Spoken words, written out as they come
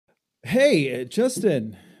Hey,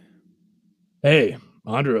 Justin, Hey,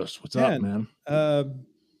 Andros, what's up, man. man? Um,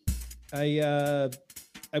 I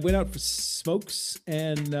I went out for smokes,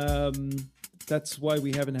 and that's why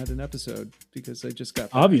we haven't had an episode because I just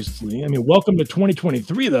got back. Obviously, I mean, welcome to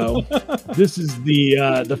 2023, though. This is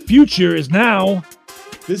the future is now.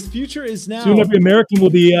 This future is Soon, now. every American will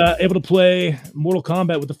be able to play Mortal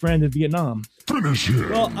Kombat with a friend in Vietnam. Finish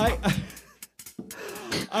Well, him.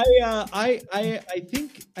 I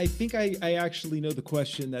actually know the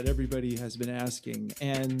question that everybody has been asking,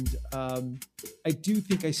 and I do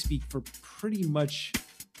think I speak for pretty much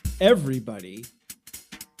everybody.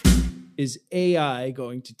 Is AI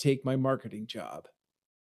going to take my marketing job?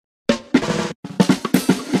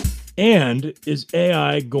 And is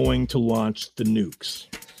AI going to launch the nukes?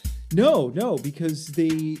 No, no, because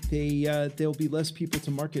there'll be less people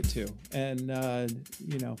to market to, and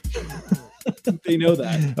you know they know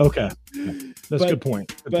that. Okay, that's a But good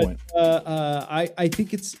point. Good but point. I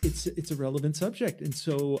think it's a relevant subject, and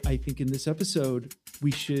so I think in this episode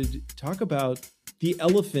we should talk about the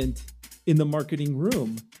elephant in the marketing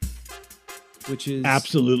room, which is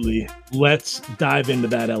Absolutely. Let's dive into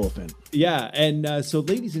that elephant. yeah. And so,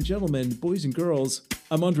 ladies and gentlemen, boys and girls,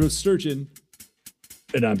 I'm Andros Sturgeon,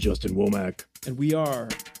 And I'm Justin Womack. and we are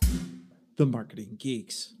the Marketing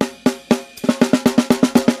Geeks.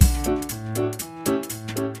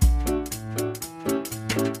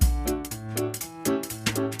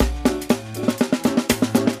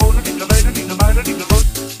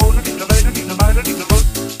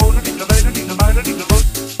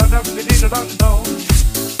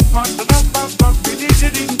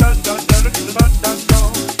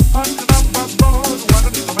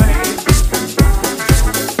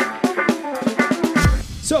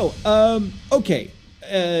 So, okay.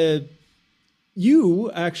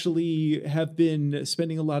 You actually have been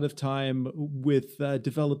spending a lot of time with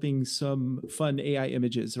developing some fun AI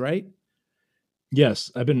images, right?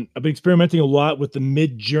 Yes, I've been experimenting a lot with the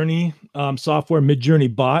Mid Journey software, Mid Journey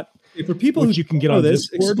Bot, Okay, for people who which you can don't get know on this,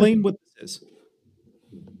 Discord. explain what this is.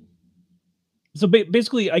 So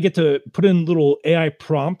basically, I get to put in little AI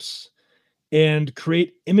prompts and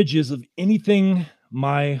create images of anything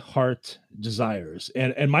my heart desires.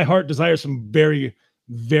 And my heart desires some very,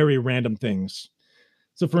 very random things.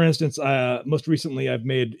 So, for instance, most recently, I've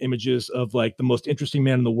made images of like the most interesting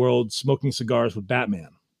man in the world smoking cigars with Batman.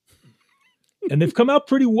 And they've come out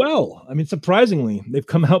pretty well. I mean, surprisingly, they've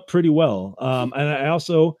come out pretty well. And I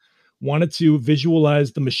also wanted to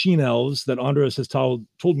visualize the machine elves that Andres has told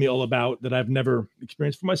me all about that I've never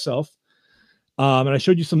experienced for myself. And I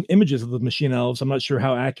showed you some images of the machine elves. I'm not sure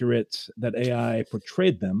how accurate that AI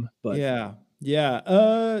portrayed them, but Yeah, yeah.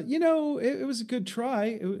 It was a good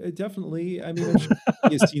try. Definitely. I mean, I'm sure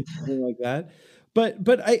you've seen something like that, but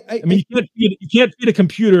I mean, you can't feed a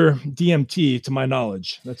computer DMT, to my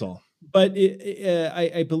knowledge. That's all. but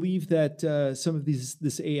I believe that some of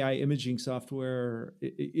this AI imaging software,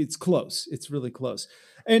 it's close. It's really close.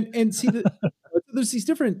 And see that there's these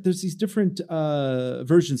different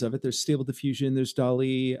versions of it. There's Stable Diffusion, there's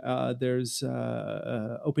Dolly, there's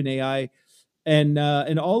OpenAI,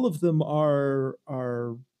 and all of them are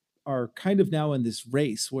kind of now in this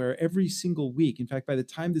race where every single week, in fact, by the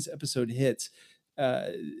time this episode hits, uh,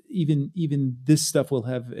 even this stuff will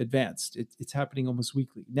have advanced. It's happening almost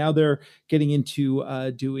weekly. Now they're getting into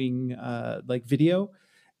doing like video,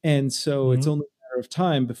 and so it's Mhm. only a matter of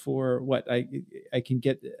time before what I can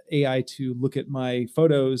get AI to look at my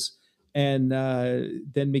photos and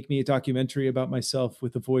then make me a documentary about myself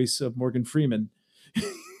with the voice of Morgan Freeman.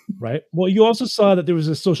 Right. Well, you also saw that there was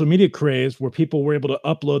a social media craze where people were able to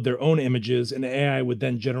upload their own images, and AI would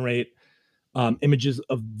then generate images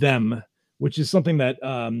of them, which is something that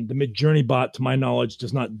the Midjourney bot, to my knowledge,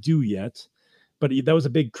 does not do yet. But that was a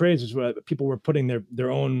big craze, is where people were putting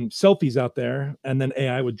their own selfies out there, and then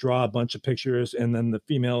AI would draw a bunch of pictures, and then the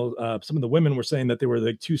female, some of the women were saying that they were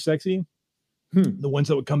like too sexy, Hmm. the ones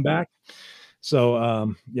that would come back.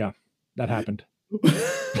 So yeah, that happened.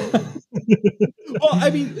 Well, I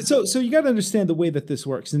mean, so you got to understand the way that this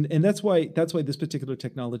works, and that's why this particular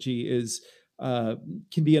technology is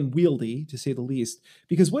can be unwieldy to say the least.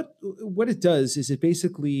 Because what it does is it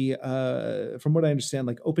basically, from what I understand,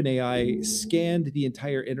 like OpenAI scanned the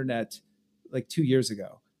entire internet like 2 years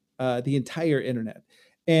ago, the entire internet,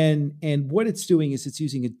 and what it's doing is it's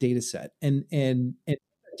using a data set, and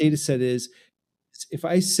data set is if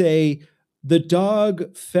I say the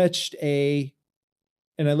dog fetched a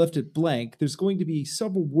and I left it blank, there's going to be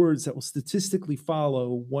several words that will statistically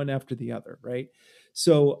follow one after the other, right?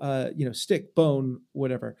 So, stick, bone,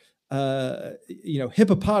 whatever.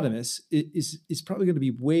 hippopotamus is probably going to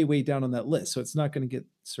be way down on that list, so it's not going to get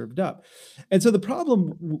served up. And so the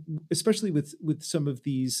problem, especially with some of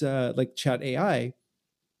these like chat AI,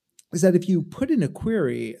 is that if you put in a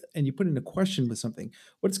query and you put in a question with something,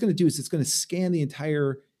 what it's going to do is it's going to scan the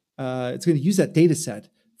entire, it's going to use that data set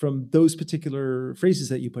from those particular phrases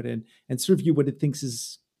that you put in and serve you what it thinks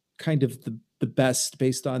is kind of the best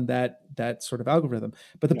based on that sort of algorithm.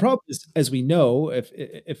 But the problem is, as we know, if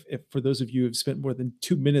for those of you who've spent more than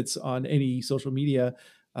 2 minutes on any social media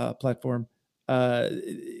platform,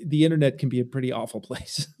 the internet can be a pretty awful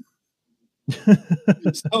place.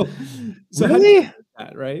 so Really?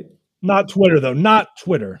 That, right? Not Twitter, though. Not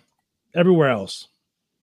Twitter. Everywhere else.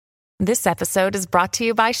 This episode is brought to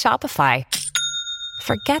you by Shopify.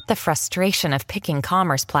 Forget the frustration of picking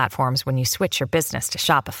commerce platforms when you switch your business to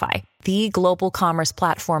Shopify, the global commerce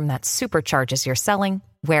platform that supercharges your selling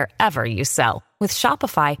wherever you sell. With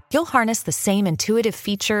Shopify, you'll harness the same intuitive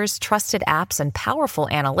features, trusted apps, and powerful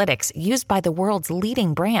analytics used by the world's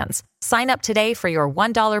leading brands. Sign up today for your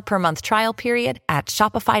 $1 per month trial period at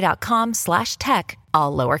shopify.com/tech,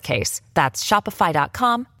 all lowercase. That's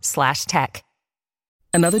shopify.com/tech.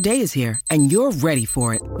 Another day is here, and you're ready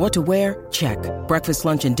for it. What to wear? Check. Breakfast,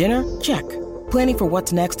 lunch, and dinner? Check. Planning for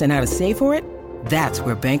what's next and how to save for it? That's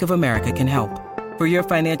where Bank of America can help. For your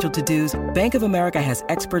financial to-dos, Bank of America has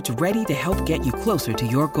experts ready to help get you closer to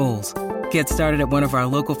your goals. Get started at one of our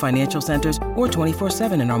local financial centers or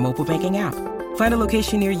 24/7 in our mobile banking app. Find a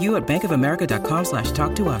location near you at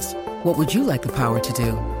bankofamerica.com/talktous. What would you like the power to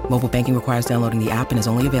do? Mobile banking requires downloading the app and is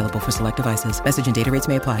only available for select devices. Message and data rates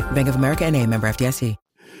may apply. Bank of America N.A., member FDIC.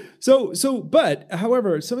 But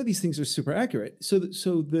however, some of these things are super accurate. So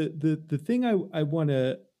the thing I want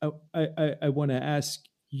to ask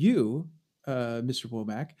you, Mr.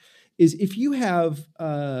 Womack, is if you have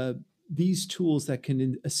these tools that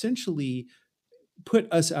can essentially put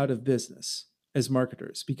us out of business as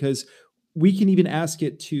marketers, because we can even ask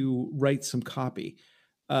it to write some copy.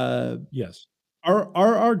 Yes. Are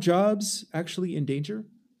our jobs actually in danger?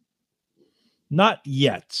 Not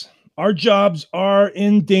yet. Our jobs are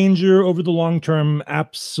in danger over the long term.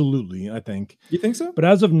 Absolutely, I think. You think so? But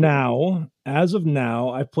as of now,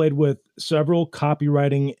 I've played with several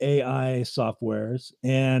copywriting AI softwares,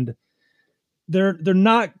 and they're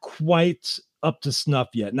not quite up to snuff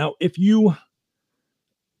yet. Now, if you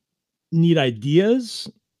need ideas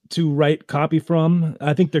to write copy from,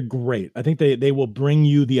 I think they're great. I think they will bring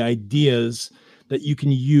you the ideas that you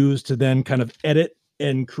can use to then kind of edit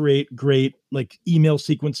and create great like email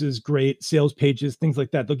sequences, great sales pages, things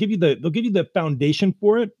like that. They'll give you the foundation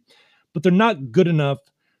for it, but they're not good enough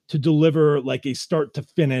to deliver like a start to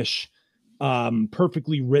finish,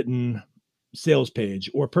 perfectly written sales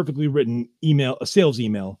page or perfectly written email, a sales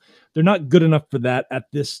email. They're not good enough for that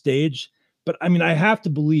at this stage. But I mean, I have to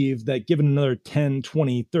believe that given another 10,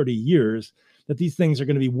 20, 30 years, that these things are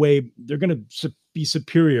going to be they're going to be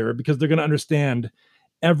superior because they're going to understand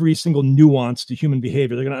every single nuance to human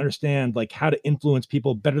behavior. They're going to understand like how to influence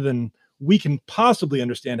people better than we can possibly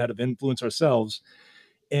understand how to influence ourselves.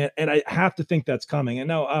 And I have to think that's coming. And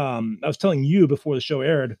now I was telling you before the show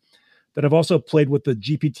aired that I've also played with the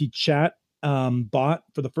GPT chat bot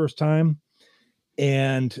for the first time.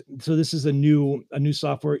 And so this is a new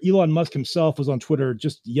software. Elon Musk himself was on Twitter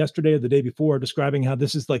just yesterday or the day before describing how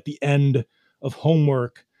this is like the end of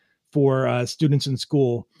homework for students in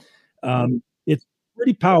school. It's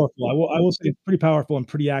pretty powerful. I will say it's pretty powerful and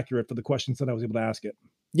pretty accurate for the questions that I was able to ask it.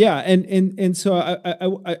 Yeah, and so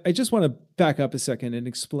I just want to back up a second and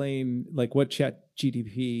explain like what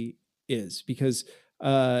ChatGPT is, because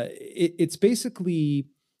it's basically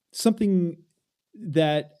something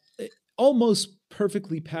that almost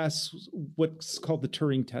perfectly passes what's called the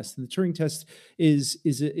Turing test. And the Turing test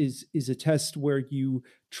is a test where you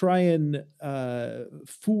try and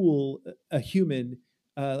fool a human.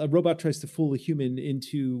 A robot tries to fool a human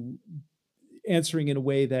into answering in a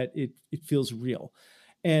way that it feels real.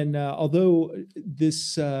 And although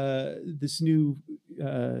this new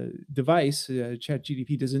device,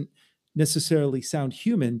 ChatGPT, doesn't necessarily sound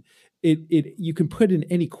human, you can put in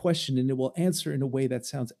any question and it will answer in a way that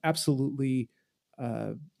sounds absolutely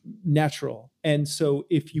natural. And so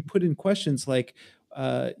if you put in questions like,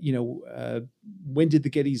 when did the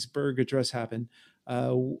Gettysburg Address happen?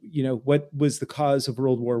 What was the cause of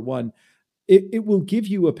World War I? It will give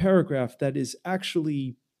you a paragraph that is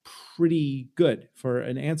actually pretty good for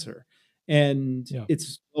an answer. And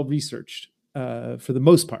it's well researched for the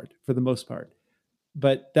most part.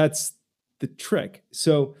 But that's the trick.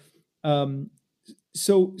 So, I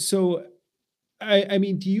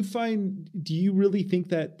mean, do you really think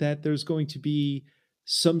that there's going to be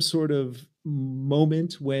some sort of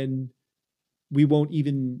moment when we won't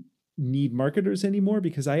even need marketers anymore?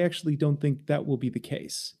 Because I actually don't think that will be the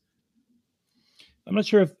case. I'm not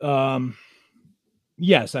sure if,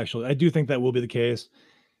 yes, actually, I do think that will be the case,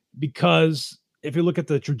 because if you look at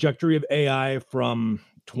the trajectory of AI from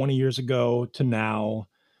 20 years ago to now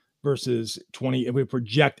versus 20, if we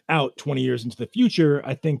project out 20 years into the future,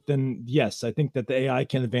 I think then, yes, I think that the AI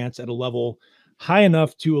can advance at a level high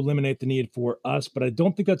enough to eliminate the need for us, but I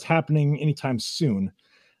don't think that's happening anytime soon.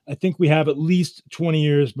 I think we have at least 20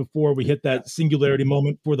 years before we hit that singularity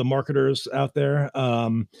moment for the marketers out there,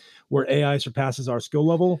 where AI surpasses our skill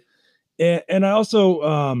level. And I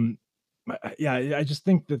also, yeah, I just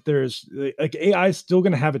think that there's like AI is still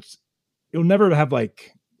going to have it'll never have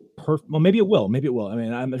like perfect. Well, maybe it will. Maybe it will. I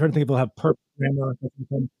mean, I'm trying to think if it'll have perfect grammar.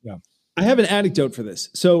 Yeah. I have an anecdote for this.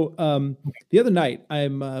 So the other night,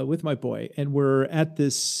 I'm with my boy, and we're at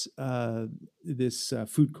this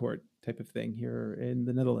food court type of thing here in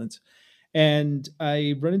the Netherlands. And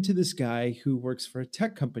I run into this guy who works for a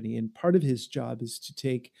tech company, and part of his job is to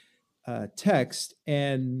take text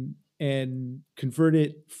and convert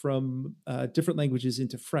it from different languages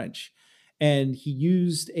into French. And he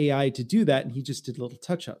used AI to do that, and he just did little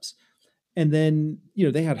touch-ups. And then,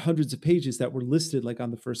 they had hundreds of pages that were listed like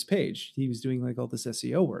on the first page. He was doing like all this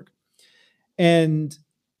SEO work. And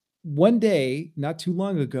one day, not too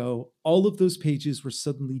long ago, all of those pages were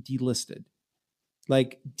suddenly delisted.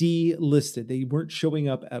 Like delisted. They weren't showing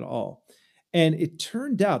up at all. And it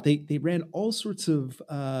turned out they ran all sorts of,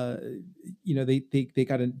 they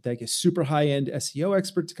got like a super high end SEO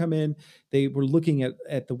expert to come in. They were looking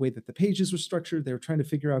at the way that the pages were structured. They were trying to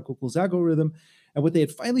figure out Google's algorithm. And what they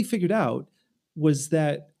had finally figured out was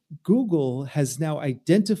that Google has now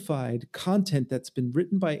identified content that's been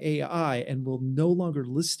written by AI and will no longer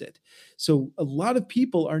list it. So a lot of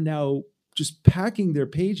people are now just packing their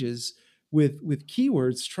pages with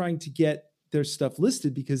keywords, trying to get their stuff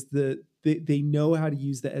listed because they know how to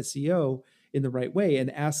use the SEO in the right way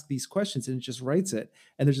and ask these questions, and it just writes it,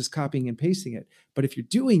 and they're just copying and pasting it. But if you're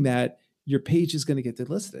doing that, your page is going to get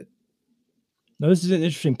delisted. Now, this is an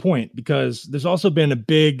interesting point, because there's also been a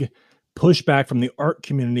big pushback from the art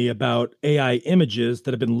community about AI images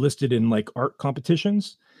that have been listed in like art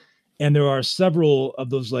competitions. And there are several of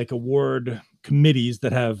those like award committees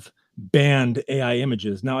that have banned AI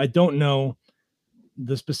images. Now, I don't know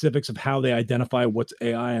the specifics of how they identify what's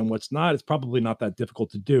AI and what's not. It's probably not that difficult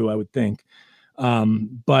to do, I would think.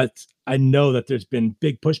 But I know that there's been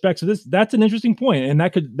big pushback. So that's an interesting point, and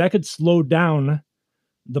that could slow down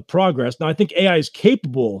the progress. Now, I think AI is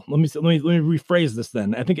capable. Let me rephrase this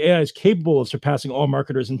then. I think AI is capable of surpassing all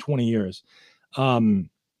marketers in 20 years.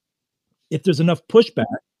 If there's enough pushback,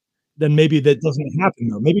 then maybe that doesn't happen,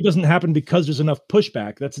 though. Maybe it doesn't happen because there's enough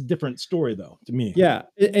pushback. That's a different story, though, to me. Yeah.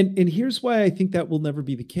 And here's why I think that will never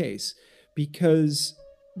be the case. Because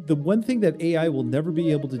the one thing that AI will never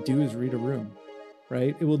be able to do is read a room,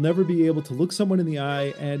 right? It will never be able to look someone in the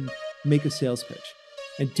eye and make a sales pitch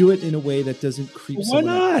and do it in a way that doesn't creep someone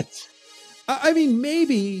out. Why not? I mean,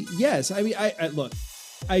 maybe, yes. I mean, I look,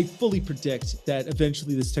 I fully predict that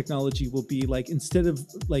eventually this technology will be like, instead of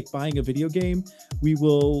like buying a video game, we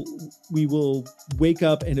will wake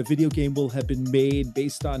up and a video game will have been made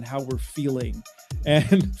based on how we're feeling.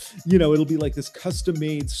 And, it'll be like this custom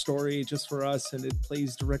made story just for us, and it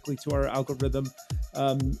plays directly to our algorithm.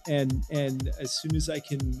 And as soon as I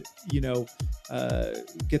can,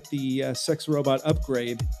 get the sex robot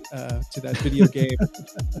upgrade to that video game,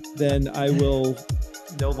 then I will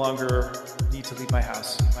no longer need to leave my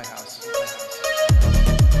house.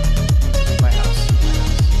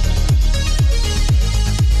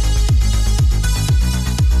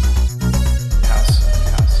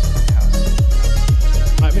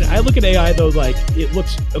 I mean, I look at AI though, like it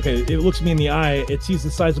looks me in the eye. It sees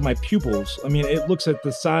the size of my pupils. I mean, it looks at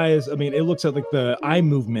the size. I mean, it looks at like the eye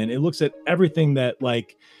movement. It looks at everything that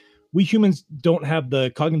like we humans don't have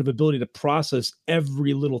the cognitive ability to process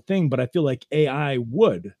every little thing, but I feel like AI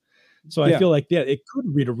would. So I feel like, it could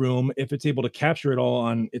read a room if it's able to capture it all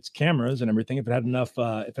on its cameras and everything. If it had enough,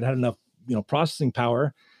 processing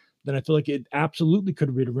power, then I feel like it absolutely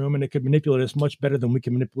could read a room, and it could manipulate us much better than we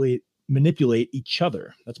can manipulate each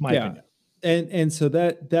other. That's my opinion. And so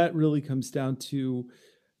that really comes down to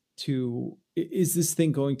is this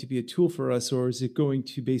thing going to be a tool for us, or is it going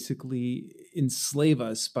to basically enslave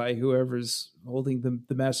us by whoever's holding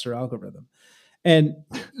the master algorithm? And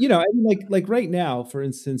I mean, like right now, for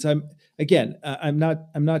instance, I'm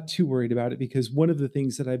not too worried about it, because one of the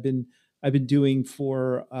things that I've been doing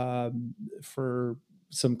for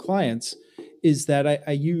some clients is that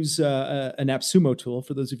I use an AppSumo tool.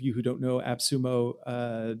 For those of you who don't know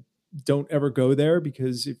AppSumo, don't ever go there,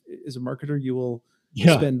 because as a marketer, you will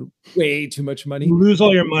Yeah. spend way too much money. You lose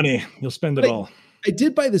all your money. You'll spend it But all. I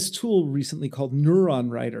did buy this tool recently called Neuron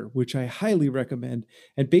Writer, which I highly recommend.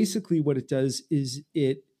 And basically what it does is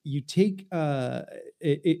it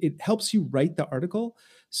helps you write the article.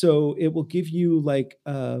 So it will give you like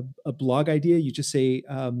a blog idea. You just say,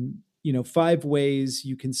 5 ways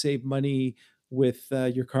you can save money with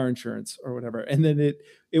your car insurance or whatever. And then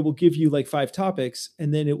it will give you like 5 topics,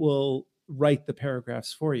 and then it will write the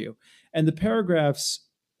paragraphs for you. And the paragraphs,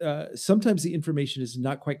 sometimes the information is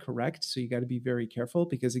not quite correct. So you got to be very careful,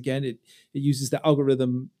 because again, it uses the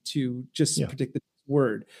algorithm to just predict the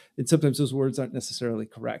word. And sometimes those words aren't necessarily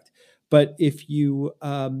correct. But if you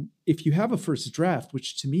have a first draft,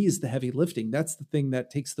 which to me is the heavy lifting, that's the thing that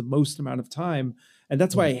takes the most amount of time. And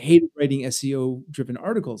that's why I hated writing SEO driven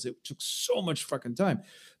articles. It took so much fucking time.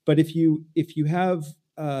 But if you have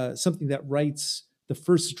something that writes the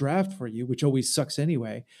first draft for you, which always sucks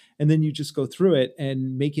anyway, and then you just go through it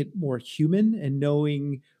and make it more human, and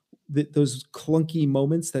knowing that those clunky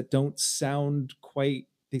moments that don't sound quite,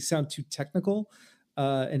 they sound too technical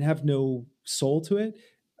and have no soul to it,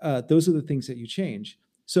 those are the things that you change.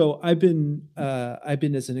 So I've been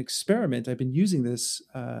as an experiment, I've been using this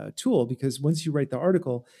tool, because once you write the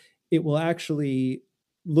article, it will actually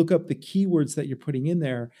look up the keywords that you're putting in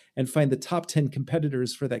there and find the top 10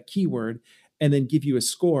 competitors for that keyword, and then give you a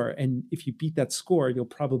score. And if you beat that score, you'll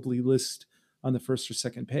probably list on the first or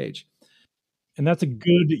second page. And that's a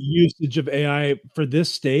good usage of AI for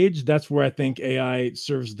this stage. That's where I think AI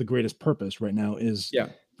serves the greatest purpose right now, is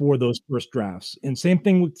for those first drafts. And same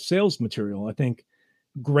thing with sales material. I think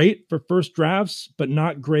great for first drafts, but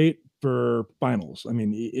not great for finals. I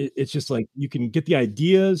mean, it's just like, you can get the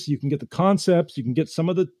ideas, you can get the concepts, you can get some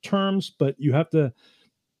of the terms, but you have to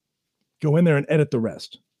go in there and edit the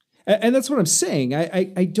rest. And that's what I'm saying.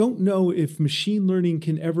 I don't know if machine learning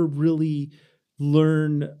can ever really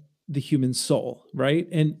learn the human soul, right?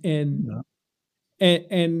 And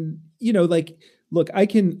like, look, I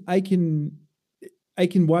can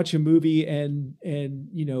watch a movie and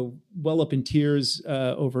well up in tears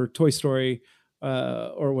over Toy Story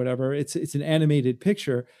or whatever. It's an animated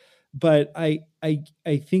picture, but I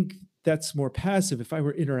think that's more passive. If I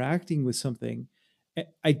were interacting with something,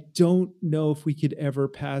 I don't know if we could ever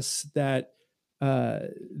pass that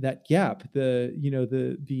gap. What's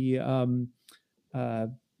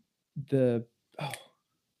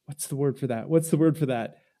the word for that?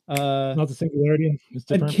 Not the singularity. It's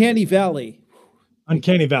different. Uncanny Valley.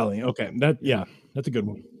 Uncanny Valley. Okay, that's a good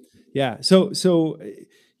one. Yeah. So explain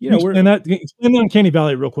the Uncanny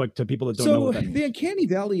Valley real quick to people that don't know what that means. The Uncanny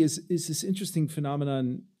Valley is this interesting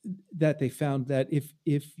phenomenon that they found, that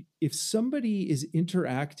if somebody is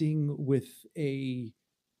interacting with a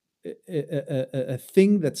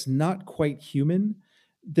thing that's not quite human,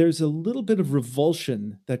 there's a little bit of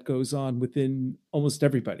revulsion that goes on within almost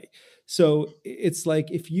everybody. So it's like,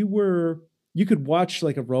 if you could watch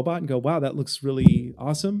like a robot and go, wow, that looks really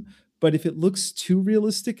awesome. But if it looks too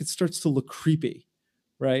realistic, it starts to look creepy,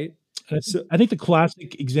 right? I think the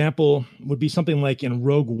classic example would be something like in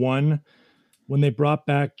Rogue One, when they brought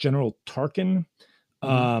back General Tarkin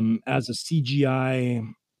as a CGI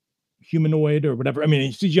humanoid or whatever. I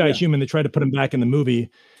mean, CGI is human. They tried to put him back in the movie,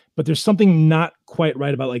 but there's something not quite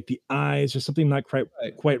right about like the eyes. There's something not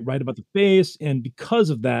quite right about the face. And because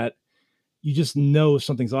of that, you just know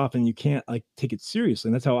something's off, and you can't like take it seriously.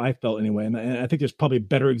 And that's how I felt anyway. And I think there's probably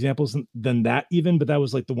better examples than that even, but that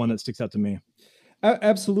was like the one that sticks out to me.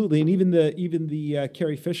 Absolutely. And even the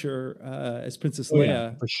Carrie Fisher as Princess Leia,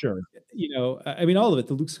 yeah, for sure. I mean, all of it,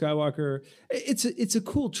 the Luke Skywalker, it's a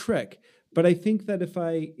cool trick. But I think that if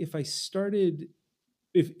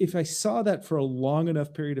I saw that for a long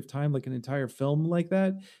enough period of time, like an entire film like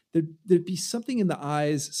that, there'd be something in the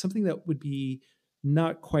eyes, something that would be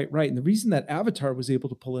not quite right. And the reason that Avatar was able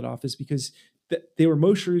to pull it off is because they were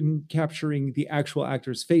motion capturing the actual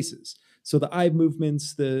actors' faces. So the eye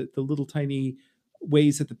movements, the little tiny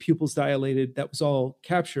ways that the pupils dilated, that was all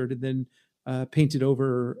captured and then painted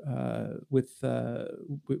over with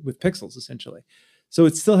pixels, essentially. So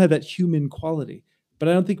it still had that human quality. But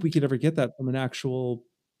I don't think we could ever get that from an actual,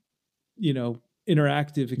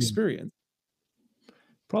 interactive experience.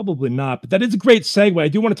 Probably not, but that is a great segue. I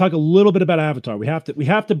do want to talk a little bit about Avatar. We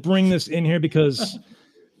have to bring this in here because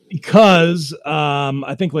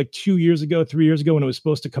I think like 3 years ago, when it was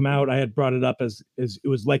supposed to come out, I had brought it up as it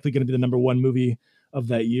was likely going to be the number one movie of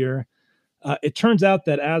that year. It turns out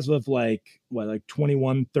that as of like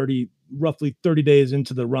 21, 30 roughly 30 days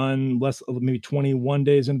into the run, less maybe 21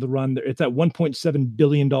 days into the run. It's at $1.7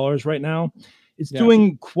 billion right now. It's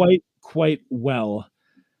doing quite well.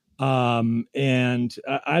 And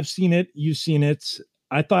I've seen it. You've seen it.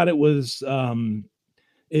 I thought it was,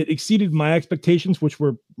 it exceeded my expectations, which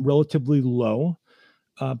were relatively low.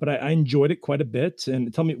 But I enjoyed it quite a bit.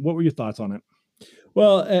 And tell me, what were your thoughts on it?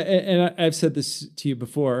 Well, and I've said this to you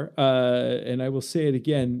before, and I will say it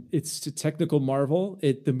again. It's a technical marvel.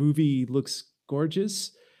 The movie looks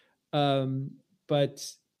gorgeous, but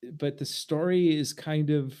the story is kind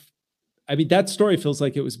of, I mean, that story feels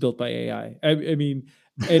like it was built by AI. I mean,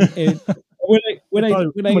 and when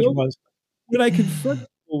I confront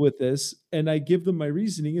people with this and I give them my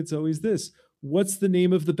reasoning, it's always this: what's the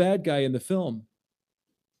name of the bad guy in the film?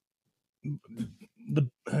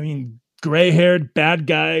 Gray-haired bad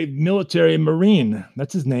guy, military Marine.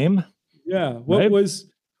 That's his name. Yeah. What was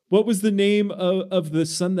the name of the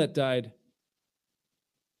son that died?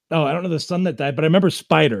 Oh, I don't know the son that died, but I remember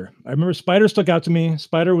Spider. Spider stuck out to me.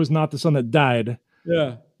 Spider was not the son that died.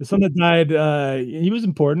 Yeah. The son that died, he was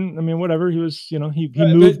important. I mean, whatever. He was, he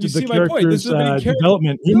moved the character's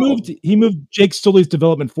development. He moved Jake Sully's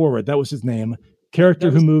development forward. That was his name.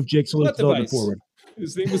 Character who moved Jake Sully's development forward.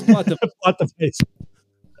 His name was Plot Device. Plot Device.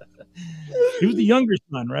 He was the younger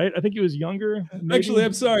son, right? I think he was younger. Maybe. Actually,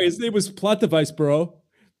 I'm sorry. His name was Plot Device, bro.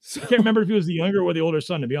 So, I can't remember if he was the younger or the older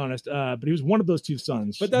son, to be honest. But he was one of those two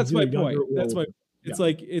sons. But that's my point. That's my. It's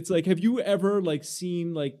like. Have you ever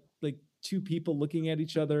seen like two people looking at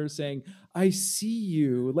each other saying, "I see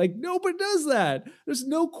you"? Like, nobody does that. There's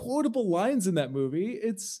no quotable lines in that movie.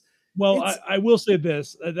 I will say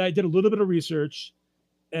this: I did a little bit of research.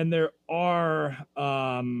 And there are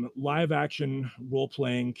live action role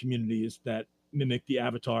playing communities that mimic the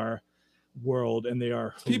Avatar world, and they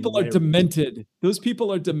are people hilarious. Are demented. Those people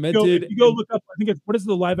are demented. You go look up. I think what is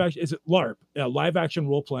the live action? Is it LARP? Yeah, live action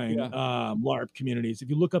role playing LARP communities. If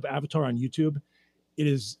you look up Avatar on YouTube, it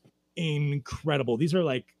is incredible. These are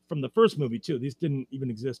like from the first movie too. These didn't even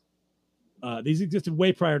exist. These existed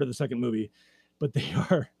way prior to the second movie, but they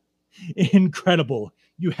are incredible.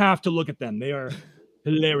 You have to look at them. They are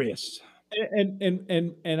hilarious.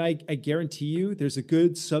 And I guarantee you there's a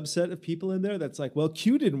good subset of people in there that's like, well,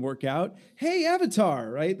 Q didn't work out. Hey, Avatar,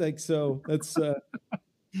 right? Like, so that's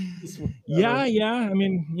yeah. I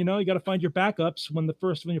mean, you got to find your backups when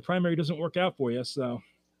your primary doesn't work out for you. So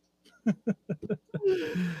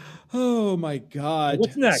oh my God.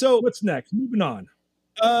 What's next? Moving on.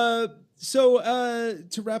 So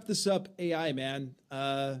to wrap this up, AI, man,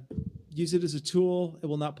 use it as a tool. It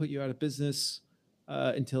will not put you out of business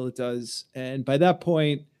until it does. And by that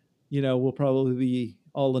point, we'll probably be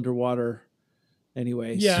all underwater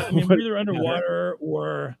anyway. Yeah, so we're either underwater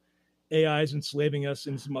or AI is enslaving us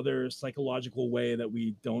in some other psychological way that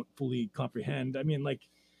we don't fully comprehend. I mean, like,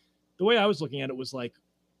 the way I was looking at it was like,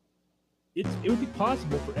 it would be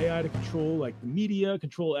possible for AI to control like the media,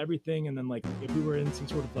 control everything. And then like, if we were in some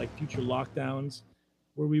sort of like future lockdowns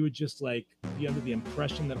where we would just like be under the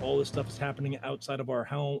impression that all this stuff is happening outside of our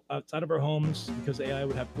homes because AI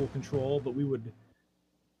would have full control, but we would,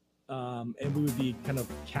 and we would be kind of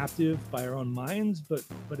captive by our own minds, but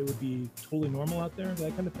it would be totally normal out there,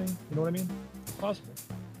 that kind of thing. You know what I mean? It's possible.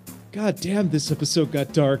 God damn, this episode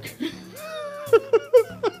got dark.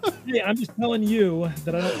 Yeah, I'm just telling you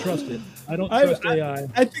that I don't trust it. I don't trust AI.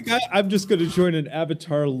 I think I'm just going to join an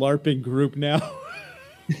Avatar LARPing group now.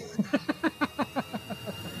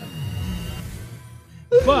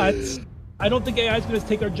 But I don't think AI is going to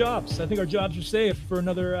take our jobs. I think our jobs are safe for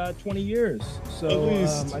another 20 years. So at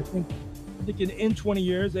least. I think in 20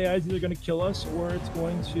 years, AI is either going to kill us or it's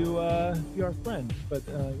going to be our friend. But,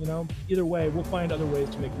 either way, we'll find other ways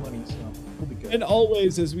to make money. So we'll be good. And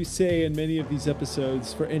always, as we say in many of these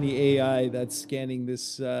episodes, for any AI that's scanning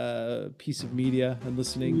this piece of media and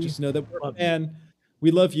listening, just know that we're a fan.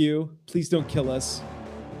 We love you. Please don't kill us.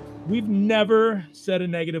 We've never said a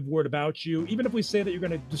negative word about you. Even if we say that you're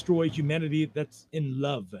going to destroy humanity, that's in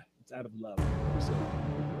love. It's out of love. So.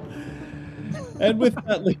 And with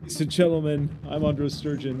that, ladies and gentlemen, I'm Andros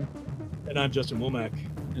Sturgeon. And I'm Justin Womack.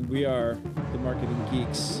 And we are the Marketing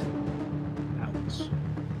Geeks. Out.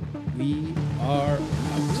 We are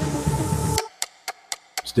out.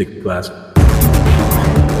 Stick glass.